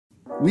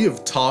We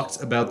have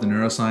talked about the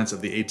neuroscience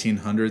of the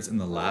 1800s in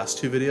the last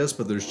two videos,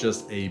 but there's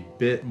just a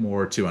bit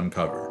more to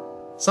uncover.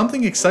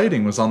 Something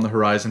exciting was on the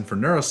horizon for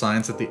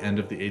neuroscience at the end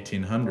of the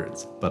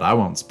 1800s, but I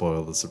won't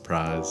spoil the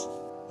surprise.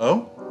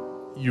 Oh?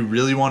 You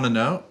really want to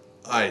know?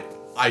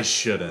 I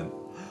shouldn't.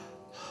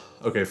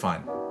 Okay,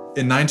 fine.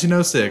 In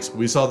 1906,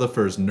 we saw the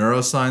first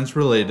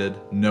neuroscience-related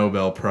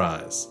Nobel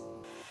Prize.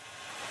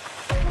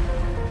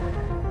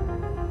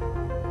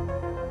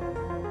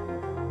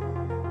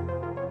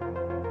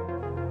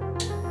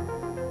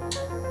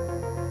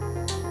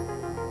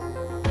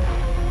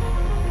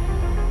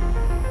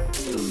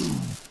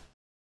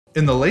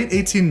 In the late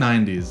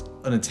 1890s,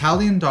 an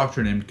Italian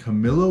doctor named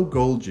Camillo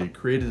Golgi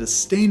created a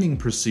staining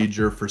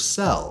procedure for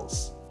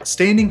cells.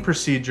 Staining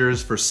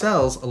procedures for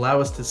cells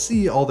allow us to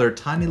see all their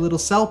tiny little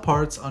cell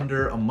parts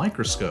under a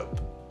microscope.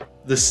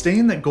 The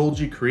stain that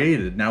Golgi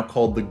created, now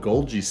called the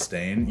Golgi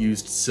stain,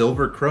 used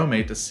silver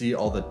chromate to see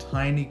all the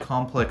tiny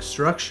complex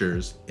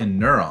structures in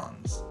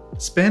neurons.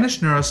 Spanish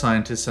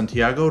neuroscientist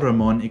Santiago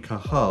Ramón y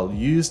Cajal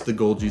used the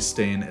Golgi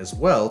stain as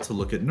well to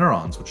look at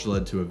neurons, which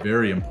led to a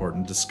very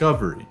important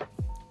discovery.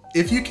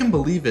 If you can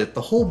believe it,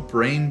 the whole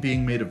brain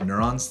being made of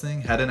neurons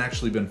thing hadn't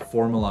actually been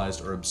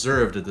formalized or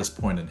observed at this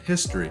point in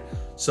history,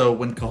 so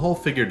when Cajal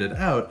figured it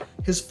out,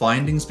 his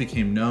findings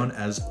became known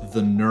as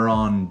the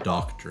neuron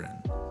doctrine.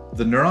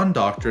 The neuron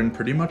doctrine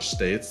pretty much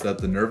states that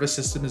the nervous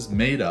system is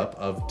made up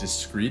of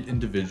discrete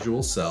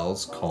individual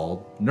cells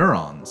called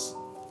neurons.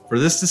 For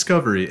this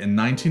discovery, in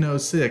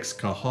 1906,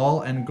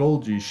 Cajal and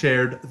Golgi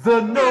shared the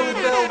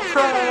Nobel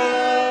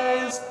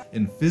Prize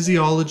in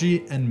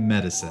Physiology and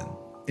Medicine.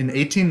 In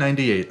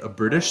 1898, a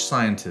British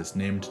scientist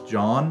named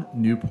John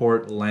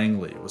Newport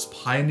Langley was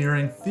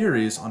pioneering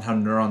theories on how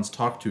neurons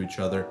talk to each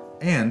other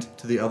and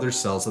to the other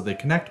cells that they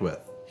connect with.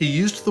 He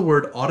used the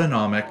word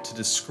autonomic to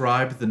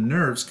describe the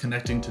nerves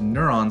connecting to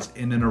neurons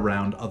in and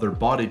around other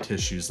body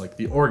tissues like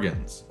the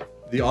organs.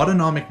 The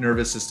autonomic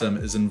nervous system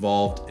is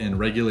involved in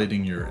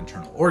regulating your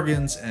internal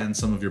organs and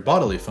some of your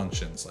bodily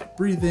functions like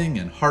breathing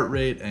and heart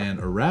rate and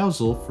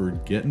arousal for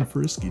getting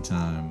frisky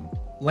time.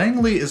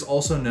 Langley is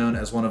also known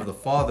as one of the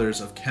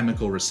fathers of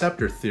chemical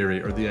receptor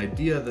theory, or the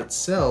idea that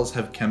cells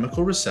have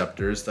chemical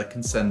receptors that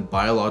can send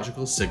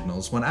biological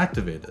signals when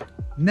activated.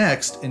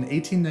 Next, in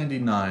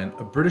 1899,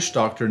 a British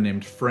doctor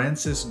named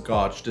Francis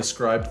Gotch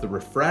described the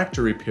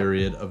refractory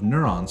period of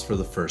neurons for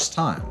the first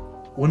time.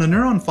 When a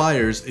neuron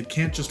fires, it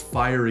can't just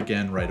fire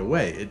again right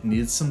away, it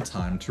needs some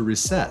time to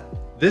reset.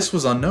 This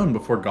was unknown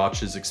before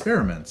Gotch's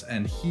experiments,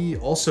 and he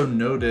also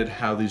noted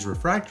how these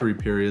refractory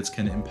periods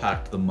can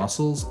impact the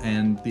muscles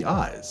and the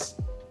eyes.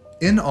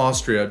 In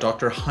Austria,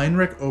 Dr.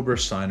 Heinrich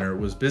Obersteiner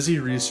was busy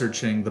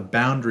researching the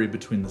boundary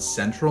between the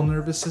central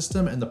nervous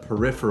system and the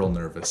peripheral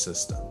nervous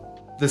system.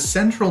 The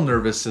central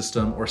nervous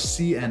system, or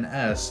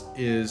CNS,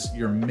 is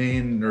your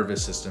main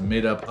nervous system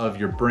made up of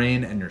your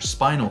brain and your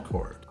spinal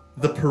cord.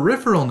 The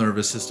peripheral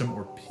nervous system,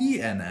 or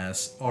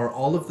PNS, are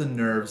all of the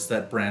nerves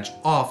that branch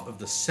off of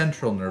the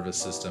central nervous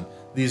system.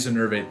 These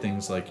innervate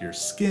things like your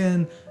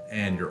skin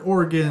and your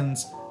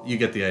organs. You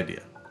get the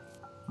idea.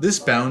 This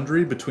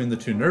boundary between the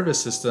two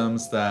nervous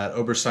systems that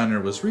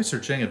Obersteiner was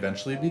researching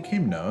eventually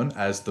became known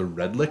as the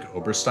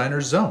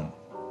Redlich-Obersteiner zone.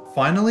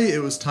 Finally, it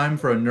was time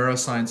for a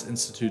neuroscience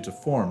institute to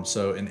form,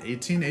 so in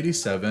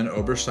 1887,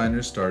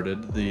 Obersteiner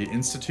started the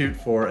Institute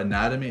for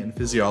Anatomy and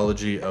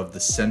Physiology of the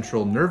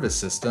Central Nervous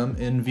System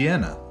in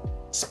Vienna.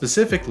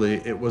 Specifically,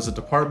 it was a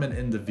department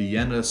in the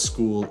Vienna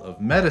School of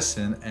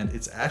Medicine, and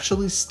it's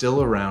actually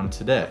still around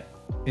today.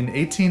 In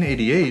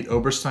 1888,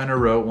 Obersteiner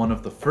wrote one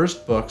of the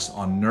first books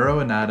on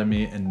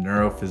neuroanatomy and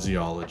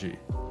neurophysiology.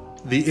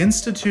 The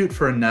Institute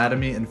for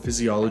Anatomy and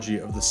Physiology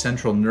of the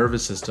Central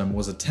Nervous System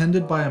was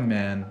attended by a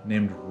man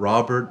named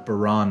Robert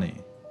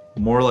Barani.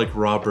 More like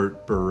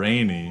Robert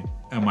Baraney,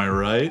 am I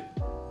right?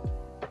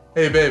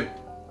 Hey babe.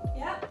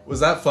 Yeah? Was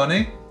that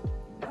funny?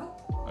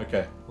 No.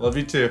 Okay, love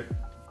you too.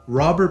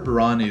 Robert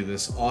Barani,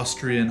 this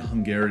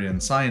Austrian-Hungarian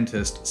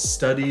scientist,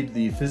 studied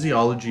the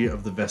physiology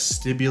of the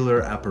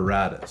vestibular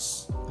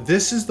apparatus.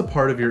 This is the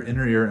part of your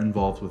inner ear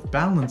involved with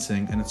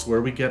balancing, and it's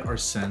where we get our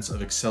sense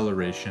of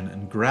acceleration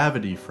and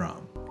gravity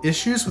from.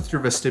 Issues with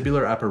your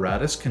vestibular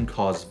apparatus can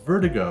cause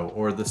vertigo,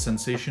 or the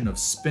sensation of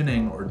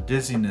spinning or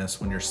dizziness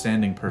when you're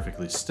standing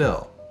perfectly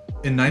still.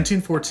 In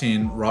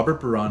 1914,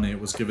 Robert Barani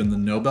was given the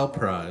Nobel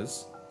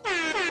Prize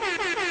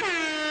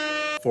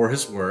for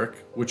his work,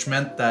 which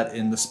meant that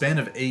in the span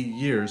of 8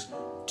 years,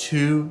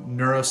 2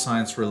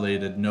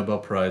 neuroscience-related Nobel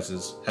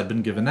Prizes had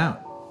been given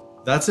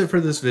out. That's it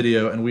for this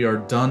video, and we are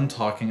done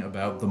talking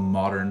about the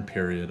modern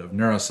period of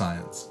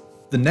neuroscience.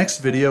 The next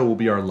video will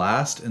be our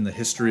last in the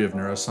History of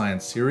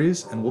Neuroscience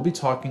series, and we'll be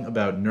talking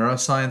about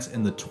neuroscience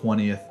in the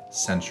 20th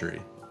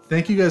century.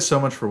 Thank you guys so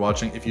much for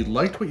watching. If you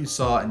liked what you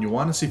saw and you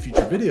want to see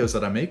future videos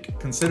that I make,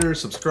 consider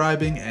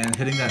subscribing and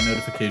hitting that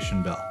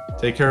notification bell.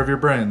 Take care of your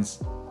brains,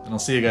 and I'll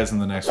see you guys in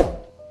the next one.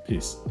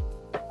 Peace.